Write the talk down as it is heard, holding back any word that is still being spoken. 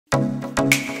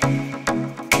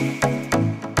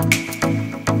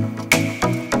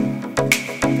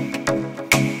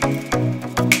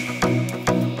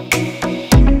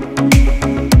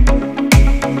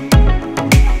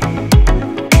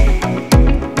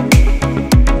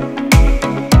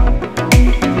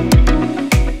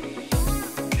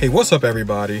Hey, what's up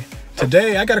everybody?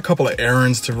 Today I got a couple of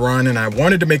errands to run and I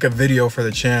wanted to make a video for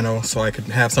the channel so I could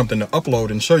have something to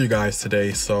upload and show you guys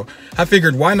today. So I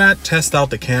figured why not test out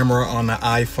the camera on the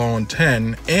iPhone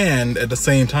 10 and at the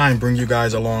same time bring you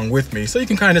guys along with me so you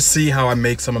can kind of see how I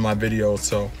make some of my videos.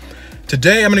 So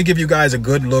today I'm going to give you guys a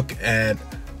good look at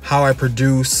how I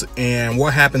produce and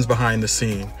what happens behind the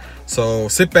scene. So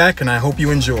sit back and I hope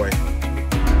you enjoy.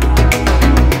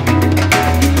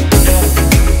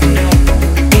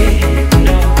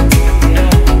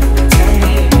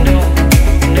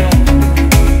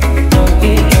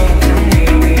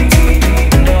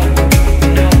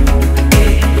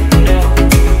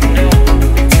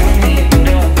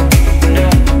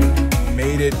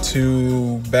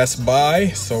 To Best Buy,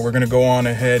 so we're gonna go on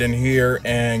ahead in here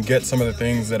and get some of the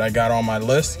things that I got on my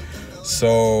list.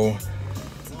 So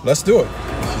let's do it.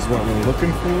 This is what we're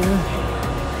looking for.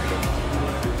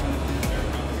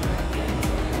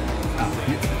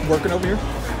 You working over here?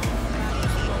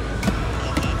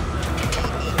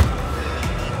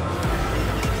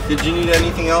 Did you need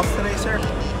anything else today, sir?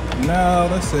 No,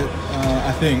 that's it.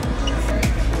 I think.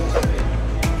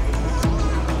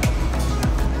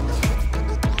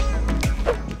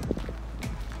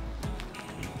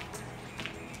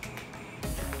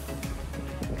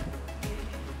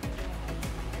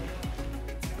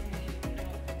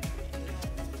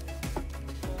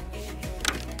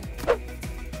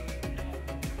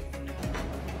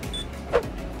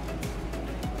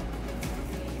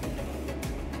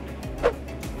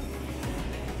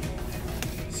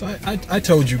 So I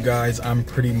told you guys I'm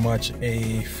pretty much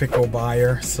a fickle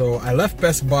buyer. So I left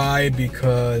Best Buy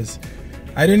because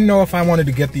I didn't know if I wanted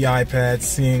to get the iPad,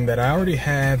 seeing that I already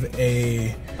have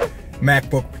a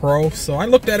MacBook Pro. So I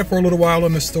looked at it for a little while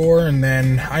in the store and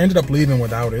then I ended up leaving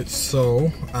without it.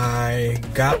 So I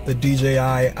got the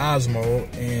DJI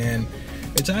Osmo and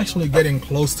it's actually getting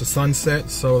close to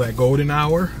sunset, so that golden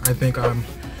hour. I think I'm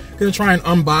gonna try and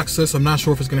unbox this. I'm not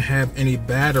sure if it's gonna have any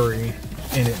battery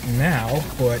in it now,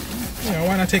 but you know,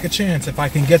 why not take a chance? If I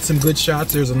can get some good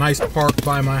shots, there's a nice park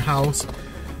by my house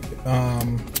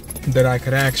that I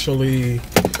could actually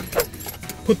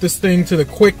put this thing to the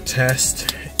quick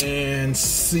test and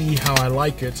see how I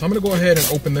like it. So I'm gonna go ahead and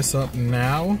open this up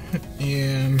now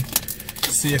and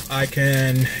see if I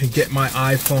can get my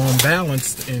iPhone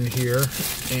balanced in here,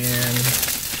 and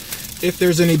if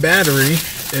there's any battery.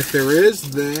 If there is,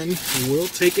 then we'll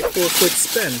take it for a quick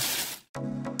spin.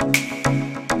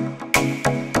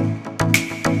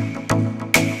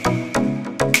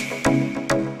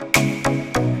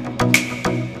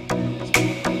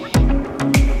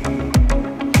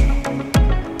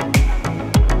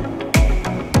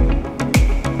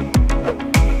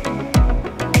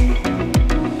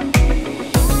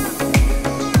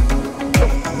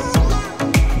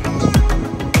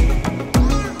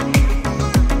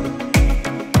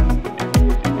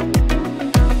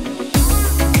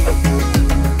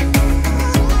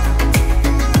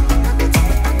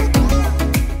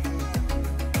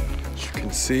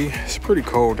 See, it's pretty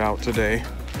cold out today,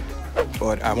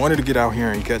 but I wanted to get out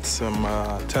here and get some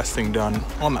testing done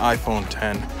on the iPhone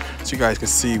 10 so you guys can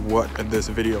see what this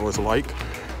video is like.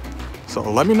 So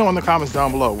let me know in the comments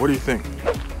down below, what do you think?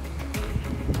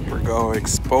 Here we go,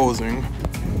 exposing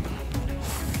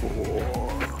for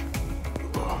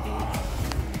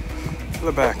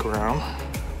the background.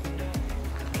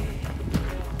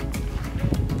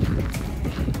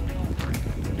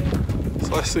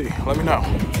 So let's see, let me know.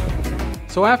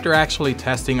 So after actually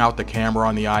testing out the camera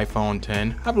on the iPhone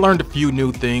 10, I've learned a few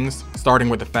new things, starting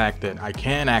with the fact that I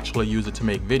can actually use it to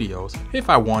make videos if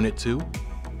I wanted to.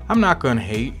 I'm not gonna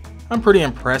hate. I'm pretty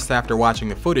impressed after watching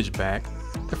the footage back.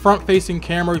 The front-facing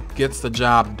camera gets the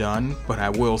job done, but I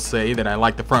will say that I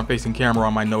like the front-facing camera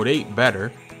on my Note 8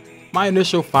 better. My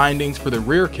initial findings for the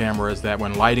rear camera is that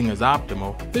when lighting is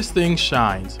optimal, this thing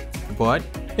shines, but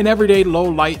in everyday low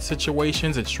light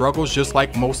situations it struggles just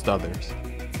like most others.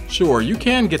 Sure, you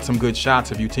can get some good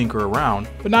shots if you tinker around,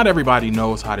 but not everybody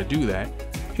knows how to do that.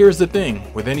 Here's the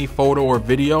thing, with any photo or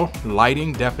video,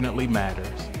 lighting definitely matters.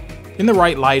 In the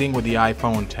right lighting with the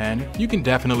iPhone 10, you can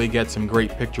definitely get some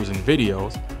great pictures and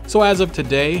videos, so as of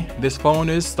today, this phone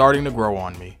is starting to grow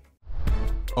on me.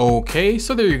 Okay,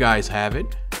 so there you guys have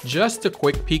it. Just a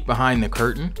quick peek behind the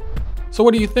curtain. So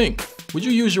what do you think? Would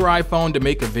you use your iPhone to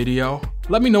make a video?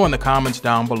 Let me know in the comments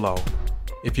down below.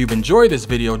 If you've enjoyed this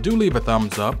video, do leave a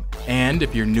thumbs up, and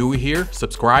if you're new here,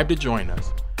 subscribe to join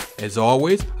us. As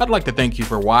always, I'd like to thank you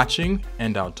for watching,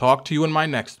 and I'll talk to you in my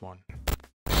next one.